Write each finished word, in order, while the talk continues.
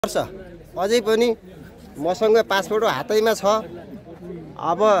वर्ष अझै पनि मसँग पासपोर्ट हातैमा छ।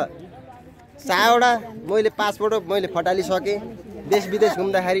 अब 4वटा मैले पासपोर्ट मैले फटालिसकेँ। देश विदेश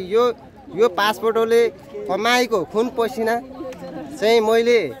घुम्दाखेरि यो पासपोर्टले कमाएको खुन पसिना चाहिँ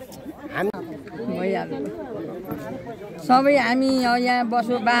मैले सबै हामी यहाँ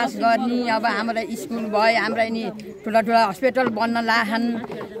बसोबास गर्ने। अब हाम्रो स्कुल भयो, हाम्रा नि ठुला हस्पिटल बन्न लाहन्।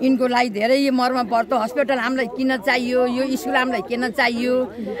 यिनको लागि धेरै मर्म पर्दो। हस्पिटल हामीलाई किन चाहियो, यो स्कुल हामीलाई किन चाहियो।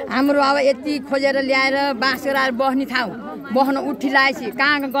 हाम्रो अब यति खोजेर ल्याएर बाँस गराएर बस्ने ठाउँ बस्न उठिरहेपछि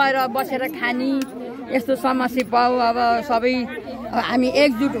कहाँ गएर बसेर खाने यस्तो समस्या पाऊ। अब सबै हामी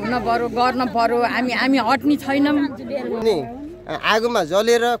एकजुट हुन पर्यो, गर्न पर्यो। हामी हट्ने छैनौँ। आगोमा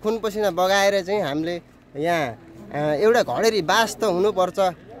जलेर खुन पसिना बगाएर चाहिँ हामीले यहाँ एउटा घडेरी बास त हुनुपर्छ।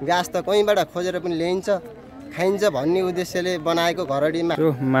 घाँस त कहीँबाट खोजेर पनि ल्याइन्छ, खाइन्छ भन्ने उद्देश्यले बनाएको घरडीमा।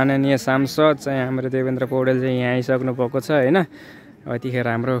 माननीय सांसद चाहिँ हाम्रो देवेन्द्र पौडेल चाहिँ यहाँ आइसक्नु भएको छ होइन, यतिखेर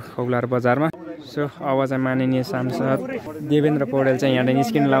हाम्रो खौलार बजारमा। सो अब चाहिँ माननीय सांसद देवेन्द्र पौडेल चाहिँ यहाँ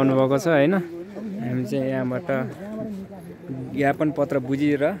निस्किन लाउनु भएको छ होइन। हामी चाहिँ यहाँबाट ज्ञापन पत्र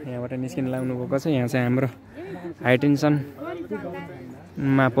बुझेर यहाँबाट निस्किन लाउनु भएको छ। यहाँ चाहिँ हाम्रो हाइटेन्सनमा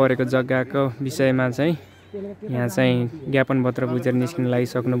परेको जग्गाको विषयमा चाहिँ यहाँ चाहिँ ज्ञापन पत्र बुझेर निस्किन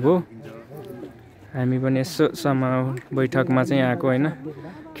लागिसक्नुभयो। हामी पनि यसो बैठकमा चाहिँ आएको होइन।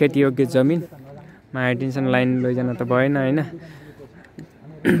 खेतीयोग्य जमिनमा हाइटेन्सन लाइन लैजान त भएन होइन,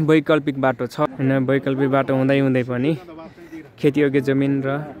 वैकल्पिक बाटो छ होइन। वैकल्पिक बाटो हुँदै पनि खेतीयोग्य जमिन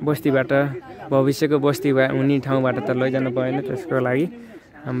र बस्तीबाट भविष्यको बस्ती हुने ठाउँबाट त लैजानु भएन। त्यसको लागि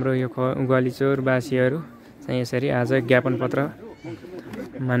हाम्रो यो ग्वालीचौरवासीहरू चाहिँ यसरी आज ज्ञापन पत्र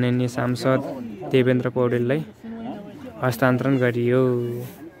माननीय सांसद देवेन्द्र पौडेललाई हस्तान्तरण गरियो।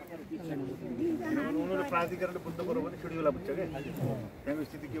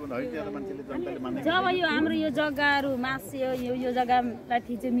 जब यो हाम्रो यो जग्गाहरू मास्यो, यो जग्गालाई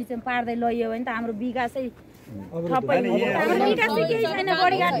थिचोमिचो पार्दै लैयो भने त हाम्रो विकासै ठप्पै हुन्छ। हाम्रो विकासै केही छैन।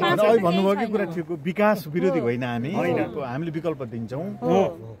 बढीघाट भन्नुभयो कि कुरा ठिक हो। विकास विरोधी होइन हामीले विकल्प दिन्छौँ,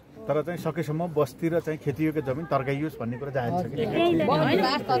 तर चाहिँ सकेसम्म बस्ती र चाहिँ खेतीयोग्य जमिन तर्काइयोस् भन्ने कुरा जाहेर छ कि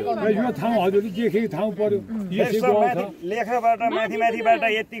यो ठाउँ हजुर के ठाउँ पर्यो लेखाबाट माथिबाट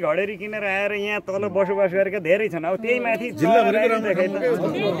यति घडेरी किनेर आएर यहाँ तल बसोबास गरेका धेरै छन्। अब त्यही माथि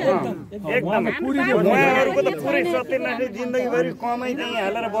एकदम उहाँहरूको त पुरै सत्यनारायण जिन्दगीभरि कमाइ चाहिँ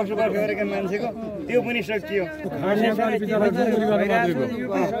हालेर बसोबास गरेका मान्छेको त्यो पनि सकियो।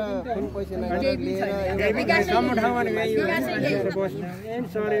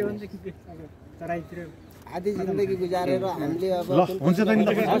 आधी जिन्दगी गुजारेर हामीले अब हुन्छ त नि।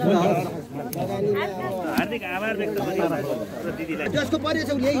 हार्दिक आभार व्यक्त दिदीलाई जसको पर्यो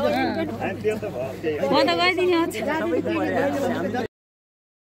छ उले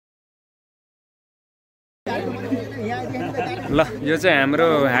ल यो चाहिँ हाम्रो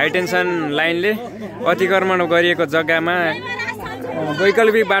हाइटेन्सन लाइनले अतिक्रमण गरिएको जग्गामा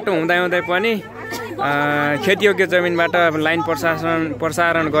वैकल्पिक बाटो हुँदै पनि खेतीयोग्य जमिनबाट लाइन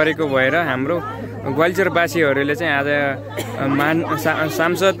प्रसारण गरेको भएर हाम्रो ग्वालीचौरवासीहरूले चाहिँ आज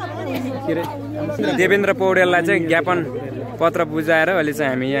सांसद देवेन्द्र पौडेललाई चाहिँ ज्ञापन पत्र बुझाएर अहिले चाहिँ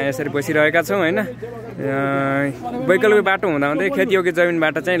हामी यहाँ यसरी बसिरहेका छौँ होइन। वैकल्पिक बाटो हुँदाहुँदै खेतीयोग्य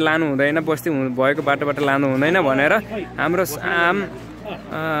जमिनबाट चाहिँ लानु हुँदैन, बस्ती भएको बाटोबाट लानु हुँदैन भनेर हाम्रो आम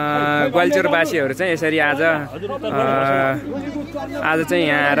ग्वालीचौरवासीहरू चाहिँ यसरी आज चाहिँ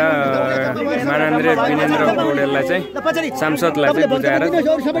यहाँ आएर माननीय विनेन्द्र पौडेललाई चाहिँ सांसदलाई चाहिँ बुझाएर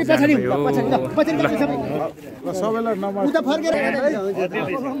सबैलाई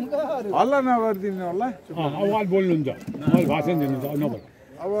हल्ला नगरिदिनु होला। उहाँ बोल्नुहुन्छ, उहाँ भाषण दिनुहुन्छ नभए।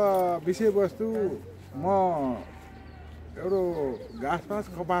 अब विषयवस्तु म एउटा घाँस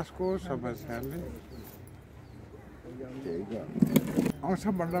कपासको समस्याले अंश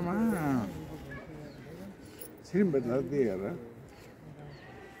बन्डमा श्रीमती दिएर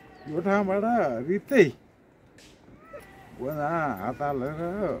यो ठाउँबाट रित्तै हात हालेर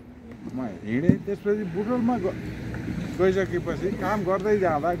म हिँडेँ। त्यसपछि बुटोलमा गइसकेपछि काम गर्दै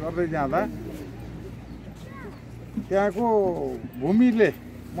जाँदा त्यहाँको भूमिले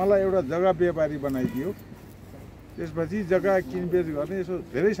मलाई एउटा जग्गा व्यापारी बनाइदियो। त्यसपछि जग्गा किनबेच गर्ने यसो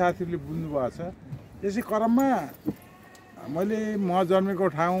धेरै साथीहरूले बुझ्नु भएको छ। त्यसै क्रममा मैले म जन्मेको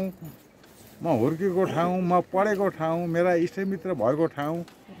ठाउँ, म हुर्केको ठाउँ, म पढेको ठाउँ, मेरा इष्टमित्र भएको ठाउँ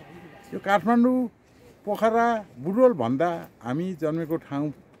यो काठमाडौँ पोखरा बुटोल भन्दा हामी जन्मेको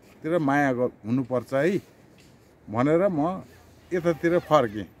ठाउँतिर माया हुनुपर्छ है भनेर म यतातिर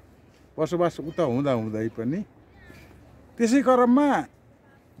फर्केँ। बसोबास उता हुँदै पनि त्यसै क्रममा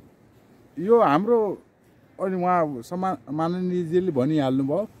यो हाम्रो अनि उहाँ माननीयजीले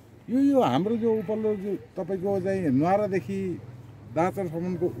भनिहाल्नुभयो यो हाम्रो जो उपल्लो जो तपाईँको चाहिँ नुहारादेखि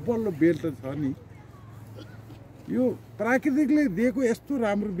दाँचरसम्मको उपल्लो बेल्ट छ नि यो प्राकृतिकले दिएको यस्तो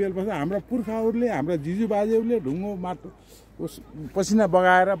राम्रो बेल्ट छ। हाम्रा पुर्खाहरूले हाम्रा जिजुबाजेहरूले ढुङ्गो माटो पसिना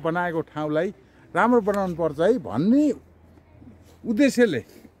बगाएर बनाएको ठाउँलाई राम्रो बनाउनु पर्छ है भन्ने उद्देश्यले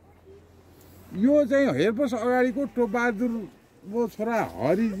यो चाहिँ हेरबस अगाडिको टोपबहादुरको छोरा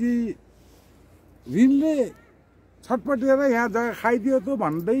हरिजी ऋणले छटपटेर यहाँ जग्गा खाइदियो त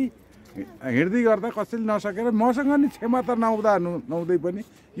भन्दै हिँड्दै गर्दा कसैले नसकेर मसँग नि क्षमता नहुँदै पनि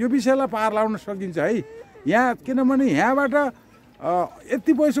यो विषयलाई पार लाउन सकिन्छ है। यहाँ किनभने यहाँबाट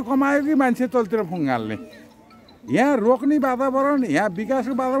यति पैसा कमायो कि मान्छे तलतिर फुङ्गाल्ने, यहाँ रोक्ने वातावरण, यहाँ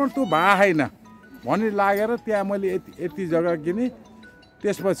विकासको वातावरण त्यो भएन भन्ने लागेर त्यहाँ मैले यति जग्गा किने।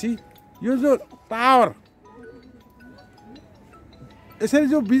 त्यसपछि यो जो टावर यसरी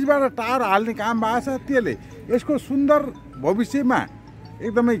जो बिचबाट टावर हाल्ने काम भएको छ त्यसले यसको सुन्दर भविष्यमा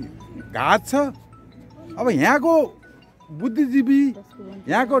एकदमै घात छ। अब यहाँको बुद्धिजीवी,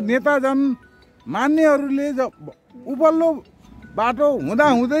 यहाँको नेताजन मान्नेहरूले उपल्लो बाटो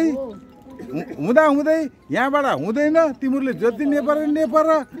हुँदाहुँदै यहाँबाट हुँदैन, तिमीहरूले जति नेपर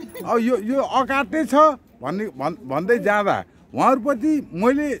अब यो अकाट्य छ भन्दै जाँदा उहाँहरूप्रति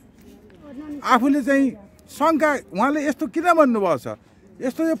मैले आफूले चाहिँ शङ्का, उहाँले यस्तो किन भन्नुभएको छ,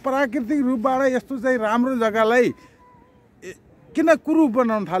 यस्तो यो प्राकृतिक रूपबाट यस्तो चाहिँ राम्रो जग्गालाई किन कुरूप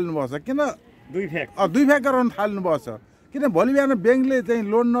बनाउन थाल्नुभएको छ, किन दुई फ्याक गराउन थाल्नुभएको छ, किन भोलि बिहान ब्याङ्कले चाहिँ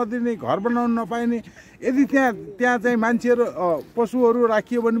लोन नदिने, घर बनाउन नपाइने, यदि त्यहाँ चाहिँ मान्छेहरू पशुहरू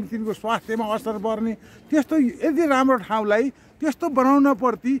राखियो भने तिनको स्वास्थ्यमा असर पर्ने, त्यस्तो यदि राम्रो ठाउँलाई त्यस्तो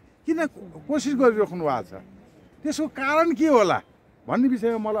बनाउनप्रति किन कोसिस गरिराख्नु भएको छ, त्यसको कारण के होला भन्ने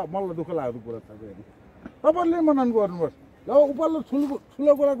विषयमा मलाई दुःख लाग्दो कुरा छ। तपाईँहरूले मनन गर्नुहोस्। ल उपल्लो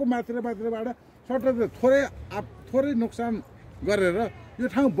ठुलो कुराको मात्रबाट थोरै नोक्सान गरेर यो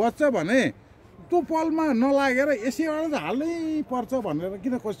ठाउँ बच्छ भने त्यो पलमा नलागेर यसैबाट त हाल्नै पर्छ भनेर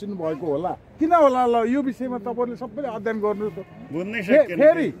किन क्वेसन भएको होला, किन होला? ल यो विषयमा तपाईँहरूले सबैले अध्ययन गर्नुहोस्।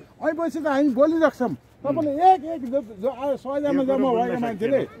 फेरि अहिले पछि त हामी बोलिराख्छौँ। तपाईँले एक 100जना जम्मा भएको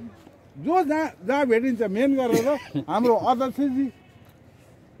मान्छेले जो जहाँ भेटिन्छ मेन गरेर हाम्रो अध्यक्षजी,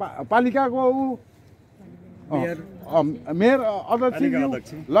 पालिकाको मेयर अध्यक्षज्यू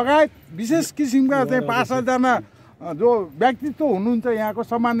लगायत विशेष किसिमका चाहिँ 5-7जना जो व्यक्तित्व हुनुहुन्छ यहाँको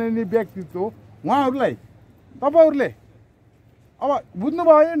सम्माननीय व्यक्तित्व, उहाँहरूलाई तपाईँहरूले अब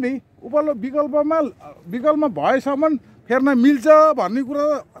बुझ्नुभयो नि, उपल्लो विकल्पमा भएसम्म फेर्न मिल्छ भन्ने कुरा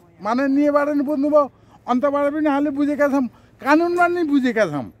माननीयबाट नि बुझ्नुभयो, अन्तबाट पनि हामीले बुझेका छौँ, कानुनमा नि बुझेका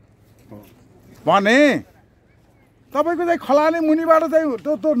छौँ भने तपाईँको चाहिँ खलाने मुनिबाट चाहिँ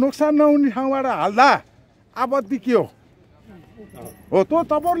त्यो नोक्सान नहुने ठाउँबाट हाल्दा आपत्ति के हो त्यो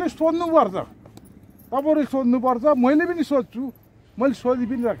तपाईँहरूले सोध्नुपर्छ। मैले पनि सोध्छु, मैले सोधि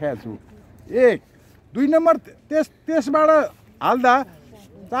पनि राखेको छु। 1 2 नम्बर त्यसबाट हाल्दा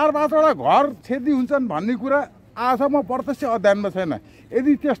 4-5वटा घर क्षति हुन्छन् भन्ने कुरा आजसम्म प्रत्यक्ष अध्ययनमा छैन।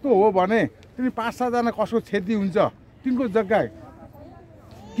 यदि त्यस्तो हो भने तिनी 5-7जना कसको क्षति हुन्छ, तिनको जग्गा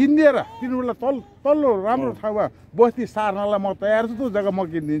किनिदिएर तिनीहरूलाई तल्लो राम्रो ठाउँमा बस्ती सार्नलाई म तयार छु। त्यो जग्गा म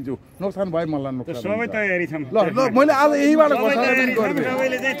किनिदिन्छु, नोक्सान भयो मलाई नोक्सान। सबै तयारी छौँ। ल मैले आज यहीबाट घोषणा पनि गरिदिएँ।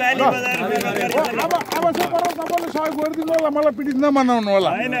 अब तपाईँले सहयोग गरिदिनु होला, मलाई पीडित नबनाउनु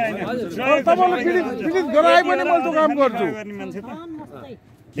होला। तपाईँले पीडित गराए पनि मैले त्यो काम गर्छु।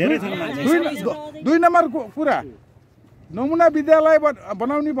 2 नम्बरको कुरा, नमुना विद्यालय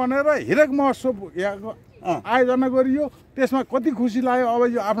बनाउने भनेर हिरक महोत्सव यहाँको आयोजना गरियो, त्यसमा कति खुसी लाग्यो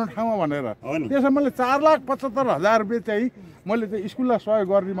अब यो आफ्नो ठाउँमा भनेर। त्यसमा मैले 4,75,000 रुपियाँ चाहिँ मैले चाहिँ स्कुललाई सहयोग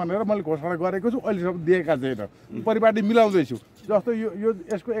गर्ने भनेर मैले घोषणा गरेको छु। अहिलेसम्म दिएका छैन, परिपाटी मिलाउँदैछु। जस्तो यो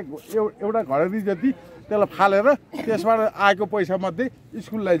यसको एउटा घडेरी जति त्यसलाई फालेर त्यसबाट आएको पैसामध्ये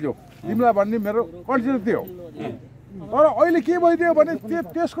स्कुललाई जो तिमीलाई भन्ने मेरो कन्सिडर थियो। तर अहिले के भइदियो भने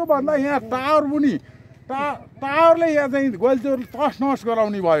त्यसको भन्दा यहाँ टावर पनि टावरले यहाँ चाहिँ गल्चोर तस नस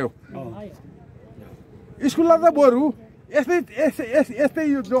गराउने भयो। स्कुललाई त बरु यस्तै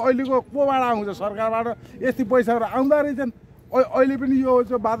यो जो अहिलेको कोबाट आउँछ सरकारबाट यस्तै पैसाहरू आउँदा रहेछन्। अहिले पनि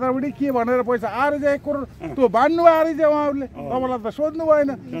यो बाख्राबुढी के भनेर पैसा आएर चाहिँ 1 करोड त्यो बान्नु आएर चाहिँ उहाँहरूले तपाईँलाई त सोध्नु भएन।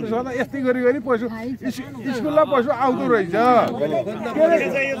 त्यसो गर्दा यस्तै गरी पैसा स्कुललाई पैसा आउँदो रहेछ।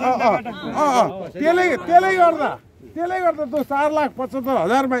 त्यसले गर्दा त्यो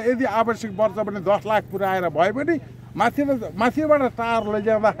 4,75,000मा यदि आवश्यक पर्छ भने 10 लाख पुऱ्याएर भए पनि माथिबाट टावर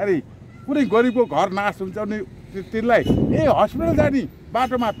लैजाँदाखेरि कुनै गरिबको घर नाश हुन्छ भने तिनलाई हस्पिटल जाने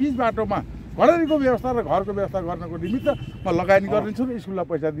बाटोमा पिच बाटोमा घडेरीको व्यवस्था र घरको व्यवस्था गर्नको निमित्त म लगानी गरिदिन्छु र स्कुललाई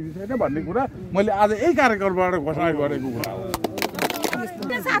पैसा दिनु छैन भन्ने कुरा मैले आज यही कार्यक्रमबाट घोषणा गरेको कुरा हो।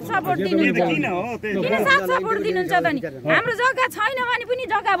 साथ सपोर्ट दिनुहुन्छ किन साथ सपोर्ट दिनुहुन्छ त नि हाम्रो जग्गा छैन भने पनि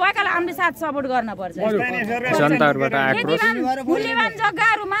जग्गा भएकालाई हामीले साथ सपोर्ट गर्न पर्छ जनताहरुबाट आक्रोश मूल्यवान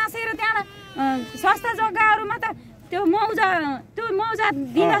जग्गाहरु मासेर त्यहाँ सस्ता जग्गाहरुमा त त्यो मौजा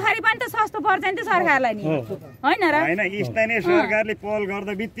दिँदाखेरि पनि त सस्तो पर्छ नि त सरकारलाई नि हैन र हैन स्थानीय सरकारले पहल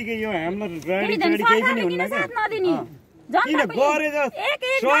गर्दा बित्तिकै यो हाम्रो गाडी गाडी केही पनि हुन्न साथ नदिनी किन गरे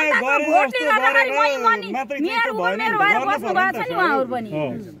सहयोग गरे जस्तो गरेर मात्रै मेरो उमेर भएर बस्नु भएको छ नि उहाँहरु पनि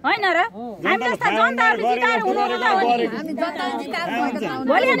हैन र हामी जस्ता जनताहरु जिताएर हुनु त हो नि हामी जनता जिताएर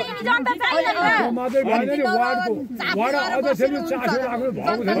भोलि अनि यिनी जनता चाहिँदैन र मात्रै भएन नि वार्डको वार्ड अध्यक्षले चासो राख्नु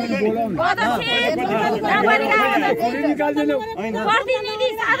भएको प्रतिनिधि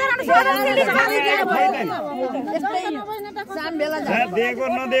साधारण सदस्यले दिएको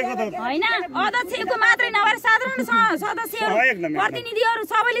नदिएको त हैन अध्यक्षको मात्रै नभएर साधारण सदस्यहरु प्रतिनिधिहरु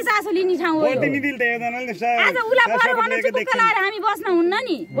सबैले चासो लिने ठाउँ हो प्रतिनिधिले त एकजनाले आज उला पर्यो भने चाहिँ दुःख लाएर हामी बस्न हुन्न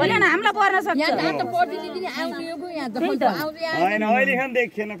नि भोलि न हामीलाई पर्न सक्छ यहाँ त प्रतिनिधि आउने यो यहाँ त हैन अहिले खान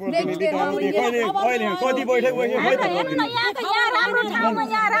देखिएन प्रतिनिधि त अहिले कति बैठक हेर्नु न यहाँ राम्रो ठाउँमा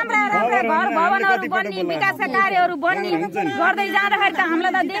यहाँ राम्रा घर भवनहरु बन्ने विकासका कार्यहरु बन्ने गर्दै जाँदाखेरि त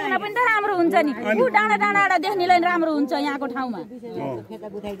हामीलाई त देख्न पनि त राम्रो हुन्छ नि उ डाँडा डाँडाबाट देख्नेलाई राम्रो हुन्छ यहाँको ठाउँमा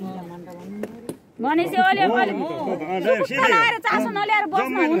भनेपछि अहिले लाएर चासो नल्याएर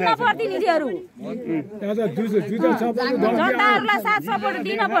बस्न हुन्न प्रतिनिधिहरु जनताहरुलाई साथ सपोर्ट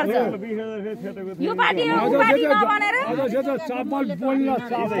दिन पर्छ यो पार्टी उ पार्टी नबनेर चापल बोल्न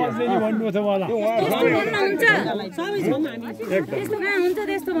चापलले नि भन्नु छ होला त्यस्तो भन्न हुन्छ त्यस्तो कहाँ हुन्छ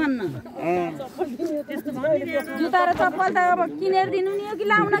त्यस्तो भन्न जुत्ता र चप्पल त अब किनेर दिनु नि हो कि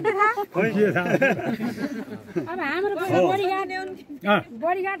लाउन के थाहा अब हाम्रो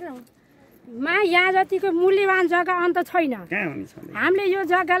बढीघाट मा यहाँ जतिको मूल्यवान जग्गा अन्त छैन हामीले यो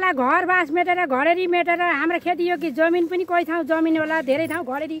जग्गालाई घरबास मेटेर घरेरी मेटेर हाम्रो खेतीयोग्य जमिन पनि कोही ठाउँ जमिन होला धेरै ठाउँ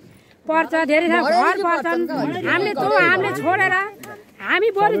घरेरी पर्छ धेरै ठाउँ घर पर्छन् हामीले छोडेर हामी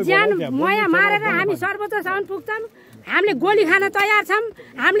बरु ज्यान मया मारेर हामी सर्वोच्चसम्म पुग्छौँ हामीले गोली खान तयार छौँ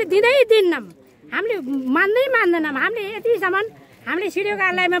हामीले दिँदैनौँ हामीले मान्दैनौँ हामीले यतिसम्म हामीले सिडिओ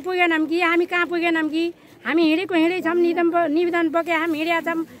कार्यालयमा पुगेनौँ कि हामी कहाँ पुगेनौँ कि हामी हिँडेछौँ निवेदन बोके हामी हिँडेका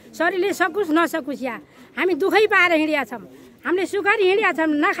छौँ शरीरले सकुस् नसकुस् या हामी दुखै पाएर हिँडेका छौँ हामीले सुखरी हिँडेका छौँ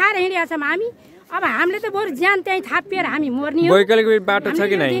नखाएर हिँडेका छौँ हामी अब हामीले त बरु ज्यान त्यहीँ थापिएर हामी मर्ने हो वैकल्पिक बाटो छ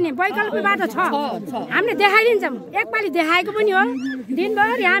कि नै वैकल्पिक बाटो छ हामीले देखाइदिन्छौँ एकपालि देखाएको पनि हो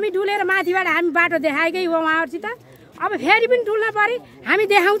दिनभरि हामी डुलेर माथिबाट हामी बाटो देखाएकै हो उहाँहरूसित अब फेरि पनि डुल्न परे हामी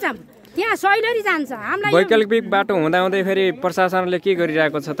देखाउँछौँ त्यहाँ सैलरी जान्छ हामीलाई वैकल्पिक बाटो हुँदा हुँदै फेरि प्रशासनले के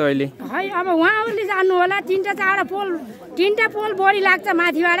गरिरहेको छ त अहिले है अब उहाँहरूले जान्नु होला तीनटा पोल बढी लाग्छ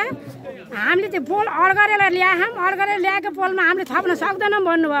माथिबाट हामीले त्यो पोल अड्गरेर ल्याएको पोलमा हामीले थप्न सक्दैनौँ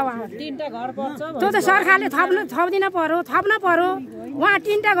भन्नुभयो तीनटा घर पर्छ त्यो त सरकारले थप्न पर्यो उहाँ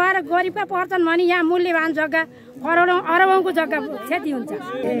तीनटा घर गरिबका पर्छन् भने यहाँ मूल्यवान जग्गा करोडौँ अरबौँको जग्गा क्षति हुन्छ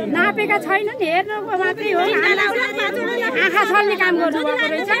नापेका छैनन् हेर्नुको मात्रै हो आँखा छल्ने काम गर्नुभएको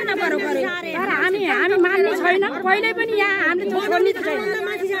रहेछ तर हामी मान्ने छैन कहिले पनि यहाँ हामीले त्यो छोड्ने त छैन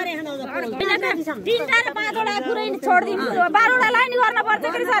तीनटा र पाँचवटा कुरै छोड्दिनु 12वटा लाइन गर्न पर्छ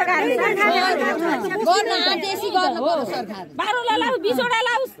कि सरकारले गर्न आदेश गर्नु पर्यो सरकार 12वटा लाउ 20वटा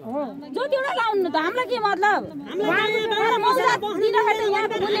लाउस् जतिवटा लाउनु त हामीलाई के मतलब मौजात दिनखेरि यहाँ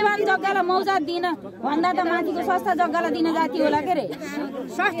मूल्यवान जग्गालाई मौजात दिन भन्दा त माथिको सस्ता जग्गालाई दिन जाति होला के रे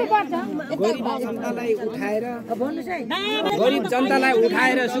सस्तो पर्छ गरिब जनतालाई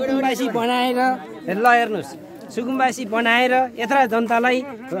उठाएर सुकुम्बासी बनाएर ल हेर्नुहोस् सुकुम्बासी बनाएर यत्र जनतालाई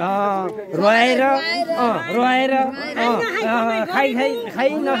रोएर खाइ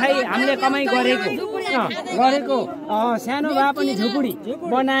नखाइ हामीले कमाइ गरेको सानो भए पनि झुपडी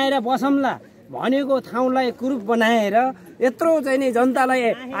बनाएर बसौँला भनेको ठाउँलाई कुरूप बनाएर यत्रो चाहिँ नि जनतालाई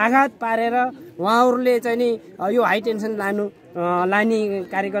आघात पारेर उहाँहरूले चाहिँ नि यो हाई टेन्सन लाने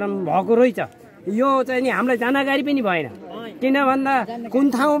कार्यक्रम भएको रहेछ यो चाहिँ नि हामीलाई जानकारी पनि भएन किन भन्दा कुन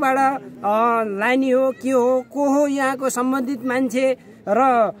ठाउँबाट लाने हो के हो को हो यहाँको सम्बन्धित मान्छे र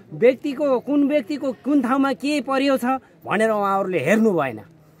कुन व्यक्तिको कुन ठाउँमा के पर्यो छ भनेर उहाँहरूले हेर्नु भएन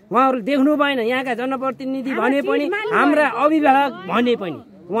उहाँहरूले देख्नु भएन यहाँका जनप्रतिनिधि भने पनि हाम्रा अभिभावक भने पनि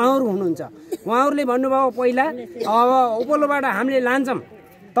उहाँहरू हुनुहुन्छ उहाँहरूले भन्नुभयो पहिला अब उपल्लोबाट हामीले लान्छौँ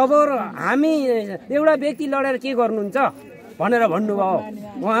तब हामी एउटा व्यक्ति लडेर के गर्नुहुन्छ भनेर भन्नुभयो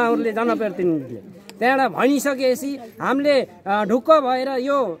उहाँहरूले जनप्रतिनिधिले त्यहाँबाट भनिसकेपछि हामीले ढुक्क भएर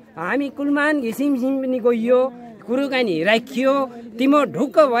यो हामी कुलमान घिसिम पनि गइयो कुरोकानी राखियो तिम्रो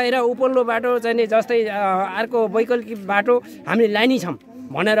ढुक्क भएर उपल्लो बाटो चाहिँ जस्तै अर्को वैकल्पिक बाटो हामीले लाने छौँ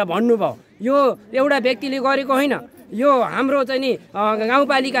भनेर भन्नुभयो यो एउटा व्यक्तिले गरेको होइन यो हाम्रो चाहिँ नि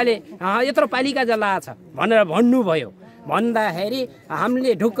गाउँपालिकाले यत्रो पालिका जल्ला छ भनेर भन्नुभयो भन्दाखेरि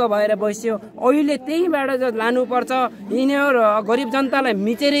हामीले ढुक्क भएर बस्यो। अहिले त्यहीबाट लानुपर्छ, यिनीहरू गरिब जनतालाई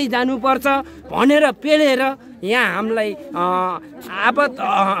मिचेरै जानुपर्छ भनेर पेलेर यहाँ हामीलाई आपत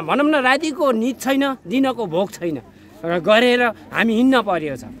भनौँ न रातिको निद छैन, दिनको भोक छैन गरेर हामी हिँड्न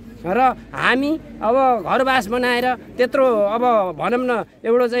पर्यो छ। र हामी अब घरबास बनाएर त्यत्रो अब भनौँ न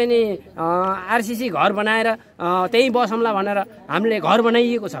एउटा चाहिँ नि आरसिसी घर बनाएर त्यहीँ बसौँला भनेर हामीले घर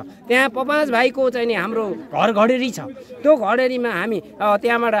बनाइएको छ। त्यहाँ पपाँच भाइको चाहिँ नि हाम्रो घर घडेरी छ। त्यो घडेरीमा हामी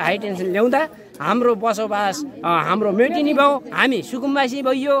त्यहाँबाट हाई टेन्सन ल्याउँदा हाम्रो बसोबास हाम्रो मेटिनी भयो, हामी सुकुम्बासी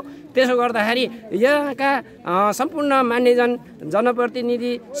भइयो। त्यसो गर्दाखेरि यहाँका सम्पूर्ण मान्यजन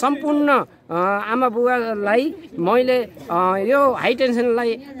जनप्रतिनिधि सम्पूर्ण आमा बुवालाई मैले यो हाई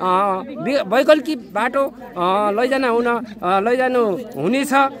टेन्सनलाई वैकल्पिक बाटो लैजानु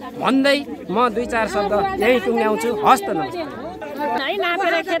हुनेछ भन्दै म 2-4 शब्द यही टुङ्ग्याउँछु। हस्त है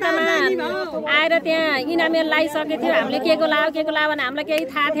नापेर खेतमा आएर त्यहाँ इनामेल लगाइसकेको थियो। हामीले के को लायो भने हामीलाई केही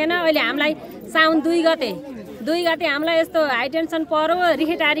थाहा थिएन। अहिले हामीलाई साउन 2 गते हामीलाई यस्तो हाई टेन्सन पर्यो।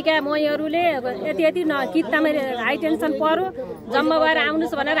 रिखेटारीका महीहरूले यति कित्तामा हाई टेन्सन पर्यो, जम्मा भएर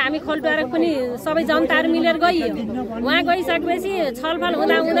आउनुहोस् भनेर हामी खोल्टाएर पनि सबै जनताहरू मिलेर गइयो। उहाँ गइसकेपछि छलफल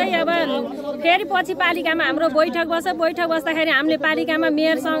हुँदै अब फेरि पछि पालिकामा हाम्रो बैठक बस्दाखेरि हामीले पालिकामा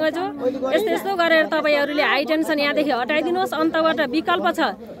मेयरसँग जो यस्तो गरेर तपाईँहरूले हाई टेन्सन यहाँदेखि हटाइदिनुहोस्, अन्तबाट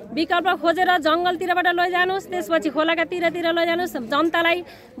विकल्प खोजेर जङ्गलतिरबाट लैजानुहोस्, त्यसपछि खोलाका तिरतिर लैजानुहोस्, जनतालाई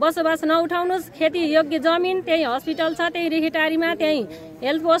बसोबास नउठाउनुहोस्। खेती योग्य जमिन त्यही हस्पिटल छ, त्यही रिखेटारीमा त्यही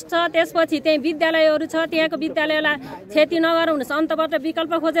हेल्थ पोस्ट छ, त्यसपछि त्यही विद्यालयहरू छ, त्यहाँको विद्यालयलाई क्षति नगराउनुहोस्, अन्तबाट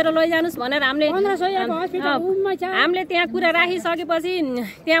विकल्प खोजेर लैजानुहोस् भनेर हामीले त्यहाँ कुरा राखिसकेपछि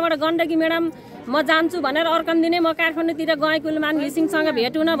त्यहाँबाट गण्डकी म्याडम म जान्छु भनेर अर्को दिनै म काठमाडौँतिर गएँ कुलमान घिसिङसँग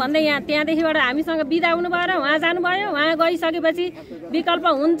भेट हुन भन्दै त्यहाँदेखिबाट हामीसँग बिदा हुनुभयो र उहाँ जानुभयो। उहाँ गइसकेपछि विकल्प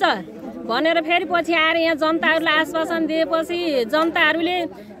हुन्छ भनेर फेरि पछि आएर यहाँ जनताहरूलाई आश्वासन दिएपछि जनताहरूले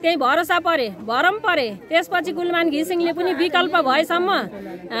त्यही भरम परे। त्यसपछि कुलमान घिसिङले पनि विकल्प भएसम्म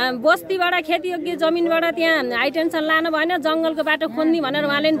बस्तीबाट खेतीयोग्य जमिनबाट त्यहाँ हाई टेन्सन लानु भएन, जङ्गलको बाटो खोज्ने भनेर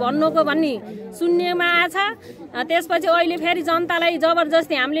उहाँले भन्नुको भन्ने सुन्नेमा आछ। त्यसपछि अहिले फेरि जनतालाई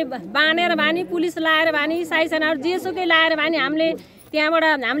जबरजस्ती हामीले बाँधेर भानी, पुलिस लाएर भानी, साइसेनाहरू जेसुकै लाएर भानी त्यहाँबाट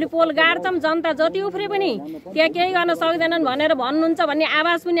हामीले पोल गाड्छौँ। जनता जति उफ्रे पनि त्यहाँ केही गर्न सक्दैनन् भनेर भन्नुहुन्छ भन्ने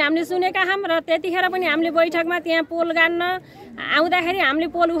आवाज पनि हामीले सुनेका छौँ। र त्यतिखेर पनि हामीले बैठकमा त्यहाँ पोल गाड्न आउँदाखेरि हामीले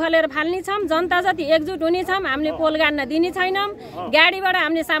पोल उखालेर फाल्ने छौँ। जनता जति एकजुट हुने छौँ, हामीले पोल गाड्न दिने छैनौँ, गाडीबाट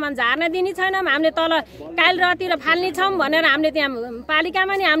हामीले सामान झार्न दिने छैनौँ, हामीले तल कालरतिर फाल्ने छौँ भनेर हामीले त्यहाँ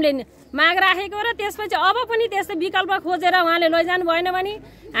पालिकामा नि हामीले माग राखेको। र त्यसपछि अब पनि त्यस्तो विकल्प खोजेर उहाँले लैजानु भएन भने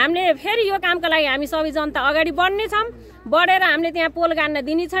हामीले फेरि यो कामको लागि हामी सबै जनता अगाडि बढ्नेछौँ। बढेर हामीले त्यहाँ पोल गाड्न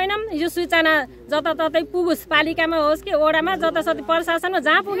दिने छैनौँ। यो सूचना जताततै पुगोस्, पालिकामा होस् कि ओडामा जताततै प्रशासनमा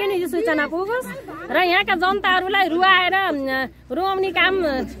जहाँ पुगे नि यो सूचना पुगोस् र यहाँका जनताहरूलाई रुवाएर रुवाउने काम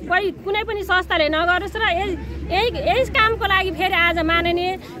कुनै पनि संस्थाले नगरोस्। र यही कामको लागि फेरि आज माननीय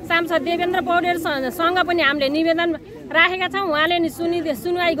सांसद देवेन्द्र पौडेलसँग पनि हामीले निवेदन राखेका छौँ। उहाँले नि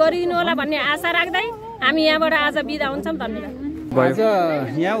सुनवाई गरिदिनु होला भन्ने आशा राख्दै हामी यहाँबाट आज बिदा हुन्छौँ। धन्यवाद। आज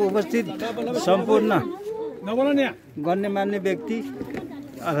यहाँ उपस्थित सम्पूर्ण गण्यमान्य व्यक्ति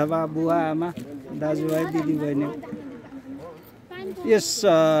अथवा बुवा आमा दाजुभाइ दिदीबहिनी, यस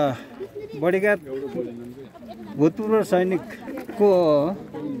बडीघाट भूतपूर्व सैनिकको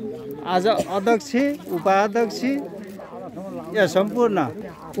आज अध्यक्ष उपाध्यक्ष या सम्पूर्ण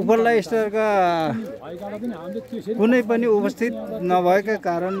उपल्ला स्तरका कुनै पनि उपस्थित नभएका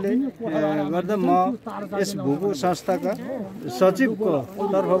कारणले गर्दा म यस भूगो संस्थाका सचिवको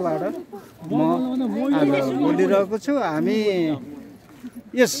तर्फबाट म आज बोलिरहेको छु। हामी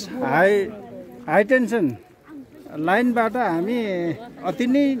यस हाई टेन्सन लाइनबाट हामी अति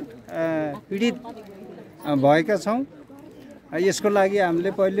नै पीडित भएका छौँ। यसको लागि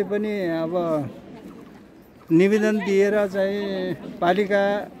हामीले पहिले पनि अब निवेदन दिएर चाहिँ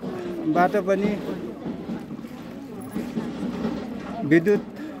पालिकाबाट पनि विद्युत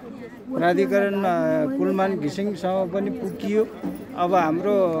प्राधिकरण कुलमान घिसिङसँग पनि पुगियो। अब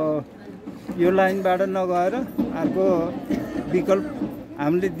हाम्रो यो लाइनबाट नगएर अर्को विकल्प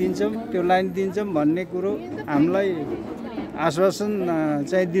हामीले दिन्छौँ, त्यो लाइन दिन्छौँ भन्ने कुरो हामीलाई आश्वासन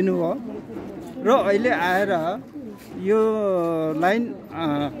चाहिँ दिनुभयो। र अहिले आएर यो लाइन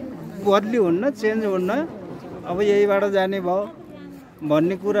बदली हुन्न, चेन्ज हुन्न, अब यहीबाट जाने भयो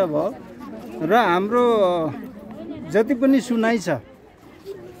भन्ने कुरा भयो। र हाम्रो जति पनि सुनाइ छ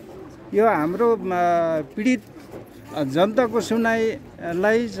यो हाम्रो पीडित जनताको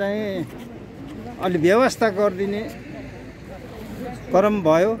सुनाइलाई चाहिँ अलि व्यवस्था गरिदिने क्रम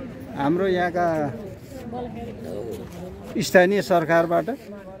भयो हाम्रो यहाँका स्थानीय सरकारबाट।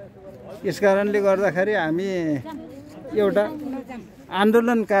 यस कारणले गर्दाखेरि हामी एउटा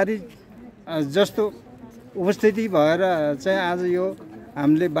आन्दोलनकारी जस्तो उपस्थिति भएर चाहिँ आज यो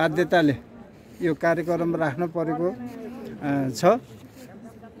हामीले बाध्यताले यो कार्यक्रम राख्न परेको छ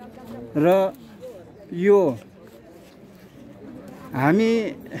र यो हामी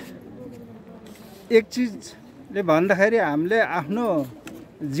एक चिजले भन्दाखेरि हामीले आफ्नो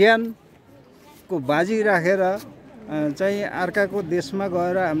ज्यानको बाजी राखेर चाहिँ अर्काको देशमा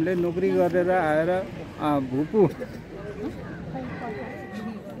गएर हामीले नोकरी गरेर आएर भूपू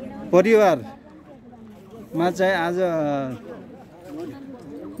परिवारमा चाहिँ आज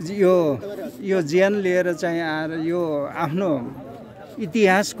यो ज्यान लिएर चाहिँ आएर यो आफ्नो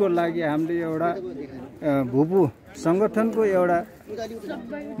इतिहासको लागि हामीले एउटा भूपू सङ्गठनको एउटा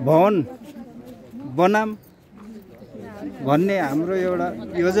भवन बनाम भन्ने हाम्रो एउटा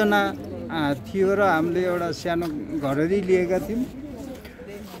योजना थियो र हामीले एउटा सानो घरेरी लिएका थियौँ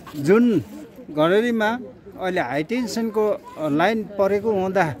जुन घरेरीमा अहिले हाई टेन्सनको लाइन परेको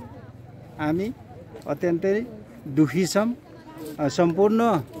हुँदा हामी अत्यन्तै दुखी छौँ सम्पूर्ण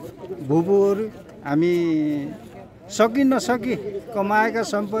भूपूहरू हामी सकि नसकी कमाएका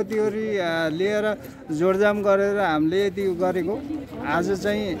सम्पत्तिहरू लिएर जोडजाम गरेर हामीले यति गरेको आज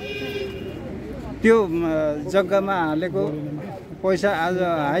चाहिँ त्यो जग्गामा हालेको पैसा आज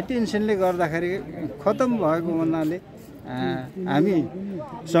हाई टेन्सनले गर्दाखेरि खतम भएको हुनाले हामी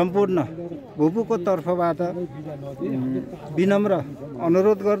सम्पूर्ण भूपूको तर्फबाट विनम्र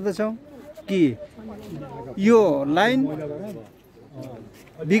अनुरोध गर्दछौँ कि यो लाइन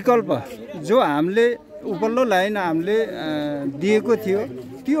विकल्प जो हामीले उपल्लो लाइन हामीले दिएको थियो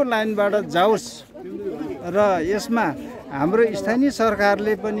त्यो लाइनबाट जाओस् र यसमा हाम्रो स्थानीय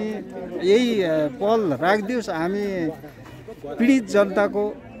सरकारले पनि यही पहल राखिदियोस् हामी पीडित जनताको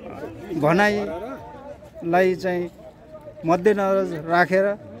भनाइलाई चाहिँ मध्यनजर राखेर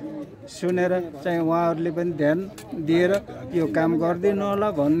सुनेर चाहिँ उहाँहरूले पनि ध्यान दिएर यो काम गरिदिनु होला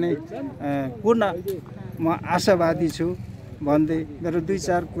भन्ने पूर्ण म आशावादी छु भन्दै मेरो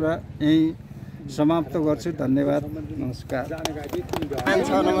 2-4 कुरा यही समाप्त गर्छु धन्यवाद नमस्कार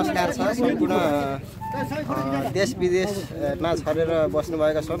नमस्कार छ सम्पूर्ण देश विदेशमा छरेर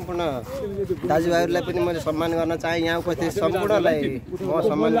बस्नुभएका सम्पूर्ण दाजुभाइहरूलाई पनि मैले सम्मान गर्न चाहे यहाँ उपस्थित सम्पूर्णलाई म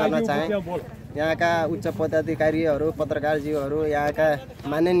सम्मान गर्न चाहे यहाँका उच्च पदाधिकारीहरू पत्रकारज्यूहरू यहाँका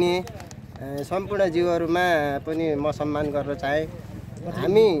माननीय सम्पूर्ण जीवहरूमा पनि म सम्मान गर्न चाहे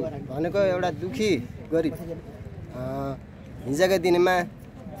हामी भनेको एउटा दुखी गरिब हिजोका दिनमा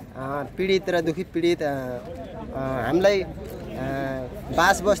पीडित र दुखी पीडित हामीलाई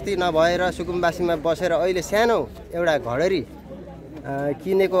बास बस्ती नभएर सुकुम्बासीमा बसेर अहिले सानो एउटा घडेरी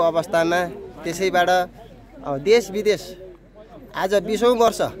किनेको अवस्थामा त्यसैबाट देश विदेश आज 20औं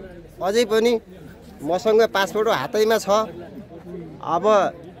वर्ष अझै पनि मसँग पासपोर्ट हातैमा छ अब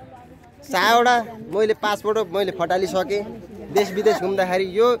 4वटा मैले पासपोर्ट मैले फटालिसकेँ देश विदेश घुम्दाखेरि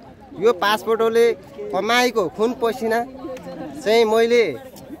यो पासपोर्टले कमाएको खुन पसिना चाहिँ मैले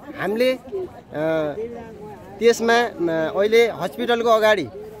हामीले त्यसमा अहिले हस्पिटलको अगाडि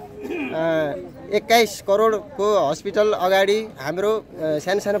 21 करोडको हस्पिटल अगाडि हाम्रो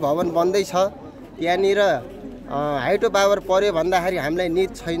सानो भवन बन्दैछ त्यहाँनिर हाइड्रो पावर पर्यो भन्दाखेरि हामीलाई निद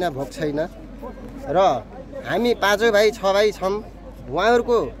छैन भोक छैन र हामी 5 भाइ 6 भाइ छौँ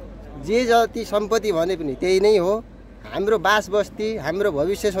उहाँहरूको जे जति सम्पत्ति भने पनि त्यही नै हो हाम्रो बास बस्ती हाम्रो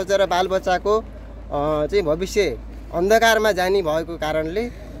भविष्य सोचेर बालबच्चाको चाहिँ भविष्य अन्धकारमा जाने भएको कारणले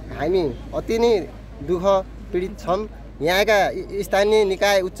हामी अति नै दुःख पीडित छौँ यहाँका स्थानीय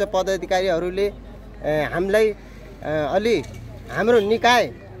निकाय उच्च पदाधिकारीहरूले हामीलाई अलि हाम्रो निकाय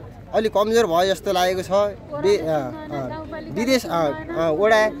अलि कमजोर भयो जस्तो लागेको छ विदेश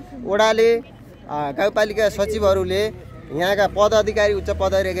वडाले गाउँपालिका सचिवहरूले यहाँका पदाधिकारी उच्च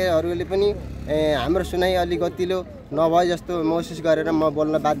पदाधिकारीहरूले पनि हाम्रो सुनाइ अलि गतिलो नभए जस्तो महसुस गरेर म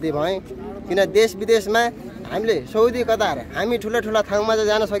बोल्न बाध्य भएँ किन देश विदेशमा हामीले सौदी कतार हामी ठुला ठाउँमा त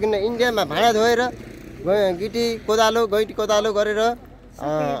जान सकिन्न इन्डियामा भाँडा धोएर गैँटी कोदालो गरेर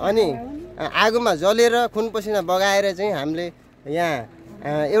अनि आगोमा जलेर खुन पसिना बगाएर चाहिँ हामीले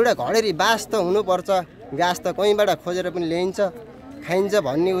यहाँ एउटा घडेरी बास त हुनुपर्छ घाँस त कहीँबाट खोजेर पनि ल्याइन्छ खाइन्छ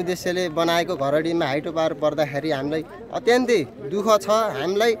भन्ने उद्देश्यले बनाएको घरेडीमा हाइड्रो पावर पर्दाखेरि हामीलाई अत्यन्तै दुःख छ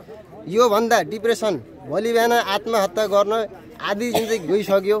हामीलाई योभन्दा डिप्रेसन भोलि बिहान आत्महत्या गर्न आदि जुन चाहिँ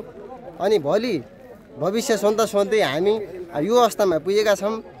गइसक्यो अनि भोलि भविष्य सोच्दै हामी यो अवस्थामा पुगेका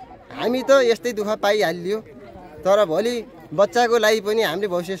छौँ हामी त यस्तै दुःख पाइहालियो तर भोलि बच्चाको लागि पनि हामीले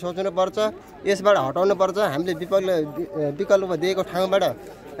भविष्य सोच्नुपर्छ यसबाट हटाउनुपर्छ हामीले विकल्प दिएको ठाउँबाट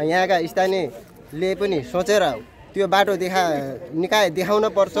यहाँका स्थानीयले पनि सोचेर त्यो बाटो निकाय देखाउन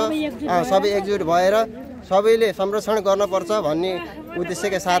पर्छ सबै एकजुट भएर सबैले संरक्षण गर्नुपर्छ भन्ने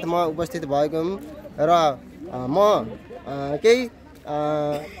उद्देश्यका साथ म उपस्थित भएको हुँ र म केही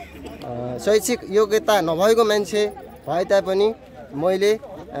शैक्षिक योग्यता नभएको मान्छे भए तापनि मैले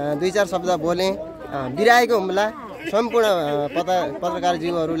 2-4 शब्द बोलेँ। बिराएको हुम्ला सम्पूर्ण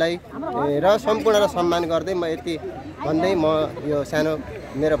पत्रकारज्यूहरूलाई र सम्पूर्णलाई सम्मान गर्दै म यति भन्दै म यो सानो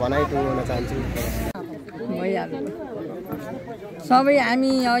मेरो भनाइ टुङ्गाउन चाहन्छु। सबै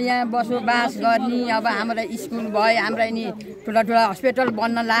हामी यहाँ बसोबास गर्ने अब हाम्रो स्कुल भयो, हाम्रा नि ठुला ठुला हस्पिटल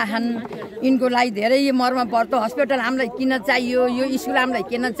बन्न लाहन्, यिनको लागि धेरै मर्म पर्दो हस्पिटल हामीलाई किन चाहियो, यो स्कुल हामीलाई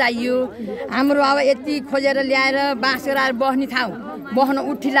किन चाहियो। हाम्रो अब यति खोजेर ल्याएर बाँस गराएर बस्ने ठाउँ बस्न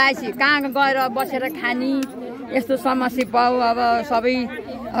उठिरहेपछि कहाँ गएर बसेर खाने यस्तो समस्या पाऊ। अब सबै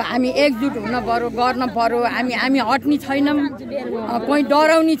हामी एकजुट हुन पर्यो, गर्न पर्यो। हामी हट्ने छैनौँ, कोही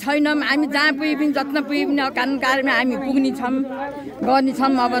डराउने छैनौँ। हामी जहाँ पुगे पनि जत्न पुगे पनि कानुन कार्यमा हामी पुग्ने छौँ, गर्ने छौँ।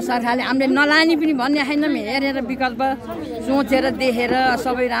 अब सरकारले हामीले नलाने पनि भन्ने छैनौँ, हेरेर विकल्प सोचेर देखेर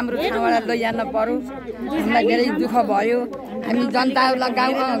सबै राम्रो ठाउँबाट लैजान पर्यो। हामीलाई धेरै दुःख भयो, हामी जनताहरूलाई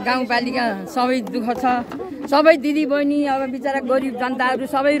गाउँपालिका सबै दुःख छ। सबै दिदीबहिनी अब बिचरा गरिब जनताहरू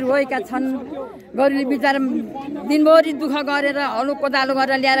सबै रोएका छन्। गरिबले बिचरा दिनभरि दुःख गरेर हलो कोदालो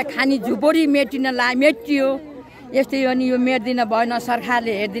गरेर ल्याएर खाने झुपडी मेटियो। यस्तै हो नि, यो मेट्दिन भएन।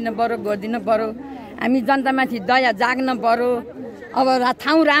 सरकारले हेरिदिनु पर्यो, गरिदिनु पर्यो। हामी जनतामाथि दया जाग्न पर्यो। अब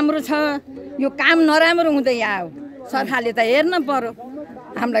ठाउँ राम्रो छ, यो काम नराम्रो हुँदै आयो। सरकारले त हेर्न पर्यो,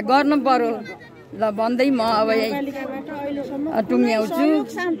 हामीलाई गर्न पर्यो। ल भन्दै म अब यही टुङ्ग्याउँछु।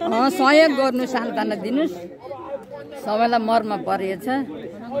 सहयोग गर्नु, सान्त्वना दिनुहोस्। सबैलाई मर्म परेछ,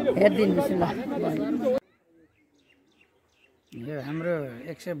 हेरिदिनुहोस् ल। यो हाम्रो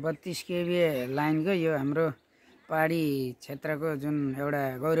 132 kVA लाइनको यो हाम्रो पहाडी क्षेत्रको जुन एउटा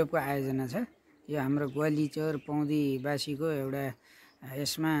गौरवको आयोजना छ, यो हाम्रो ग्वालीचौर पौदीवासीको एउटा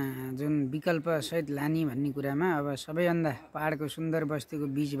यसमा जुन विकल्प सहित लाने भन्ने कुरामा अब सबैभन्दा पहाडको सुन्दर बस्तीको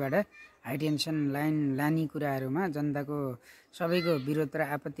बीचबाट हाई टेन्सन लाइन लाने कुराहरूमा जनताको सबैको विरोध र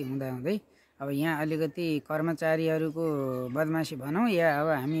आपत्ति हुँदाहुँदै अब यहाँ अलिकति कर्मचारीहरूको बदमासी भनौँ या अब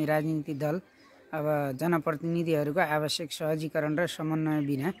हामी राजनीतिक दल अब जनप्रतिनिधिहरूको आवश्यक सहजीकरण र समन्वय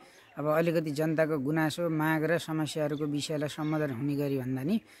बिना अब अलिकति जनताको गुनासो माग र समस्याहरूको विषयलाई सम्बोधन हुने गरी भन्दा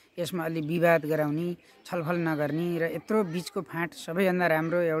नि यसमा अलि विवाद गराउने, छलफल नगर्ने र यत्रो बिचको फाँट सबैभन्दा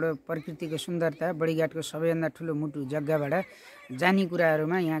राम्रो एउटा प्रकृतिको सुन्दरता बढीघाटको सबैभन्दा ठुलो मुटु जग्गाबाट जाने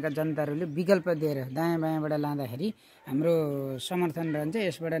कुराहरूमा यहाँका जनताहरूले विकल्प दिएर दायाँ बायाँबाट लाँदाखेरि हाम्रो समर्थन रहन्छ।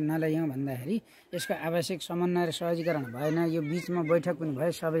 यसबाट नलैयौँ भन्दाखेरि यसको आवश्यक समन्वय र सहजीकरण भएन। यो बिचमा बैठक पनि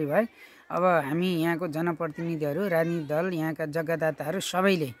भयो, सबै भए। अब हामी यहाँको जनप्रतिनिधिहरू, राजनीतिक दल, यहाँका जग्गादाताहरू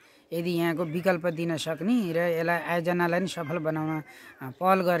सबैले यदि यहाँको विकल्प दिन सक्ने र यसलाई आयोजनालाई पनि सफल बनाउन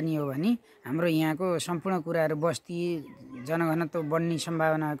पहल गर्ने हो भने हाम्रो यहाँको सम्पूर्ण कुराहरू बस्ती जनघनत्व बढ्ने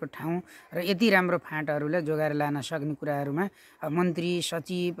सम्भावना भएको ठाउँ र यति राम्रो फाँटहरूलाई जोगाएर लान सक्ने कुराहरूमा मन्त्री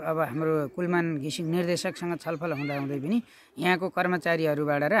सचिव अब हाम्रो कुलमान घिसिङ निर्देशकसँग छलफल हुँदाहुँदै पनि यहाँको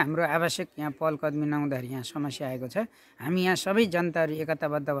कर्मचारीहरूबाट र हाम्रो आवश्यक यहाँ पहल कदमी नहुँदाखेरि यहाँ समस्या आएको छ। हामी यहाँ सबै जनताहरू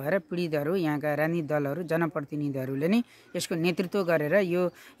एकताबद्ध भएर पीडितहरू, यहाँका राजनीतिक दलहरू, जनप्रतिनिधिहरूले नै यसको नेतृत्व गरेर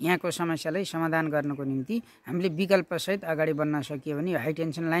यो यहाँको समस्यालाई समाधान गर्नको निम्ति हामीले विकल्पसहित अगाडि बढ्न सकियो भने हाई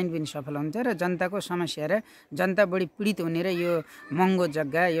टेन्सन लाइन पनि सफल हुन्छ र जनताको समस्या र जनता बढी पीडित हुने र यो महँगो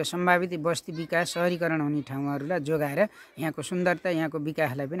जग्गा, यो सम्भावित बस्ती विकास, सहरीकरण हुने ठाउँहरूलाई जोगाएर यहाँको सुन्दरता, यहाँको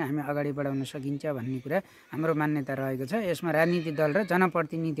विकासलाई पनि हामी अगाडि बढाउन सकिन्छ भन्ने कुरा हाम्रो मान्यता रहेको छ। यसमा राजनीतिक दल र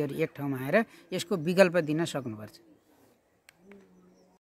जनप्रतिनिधिहरू एक ठाउँमा आएर यसको विकल्प दिन सक्नुपर्छ।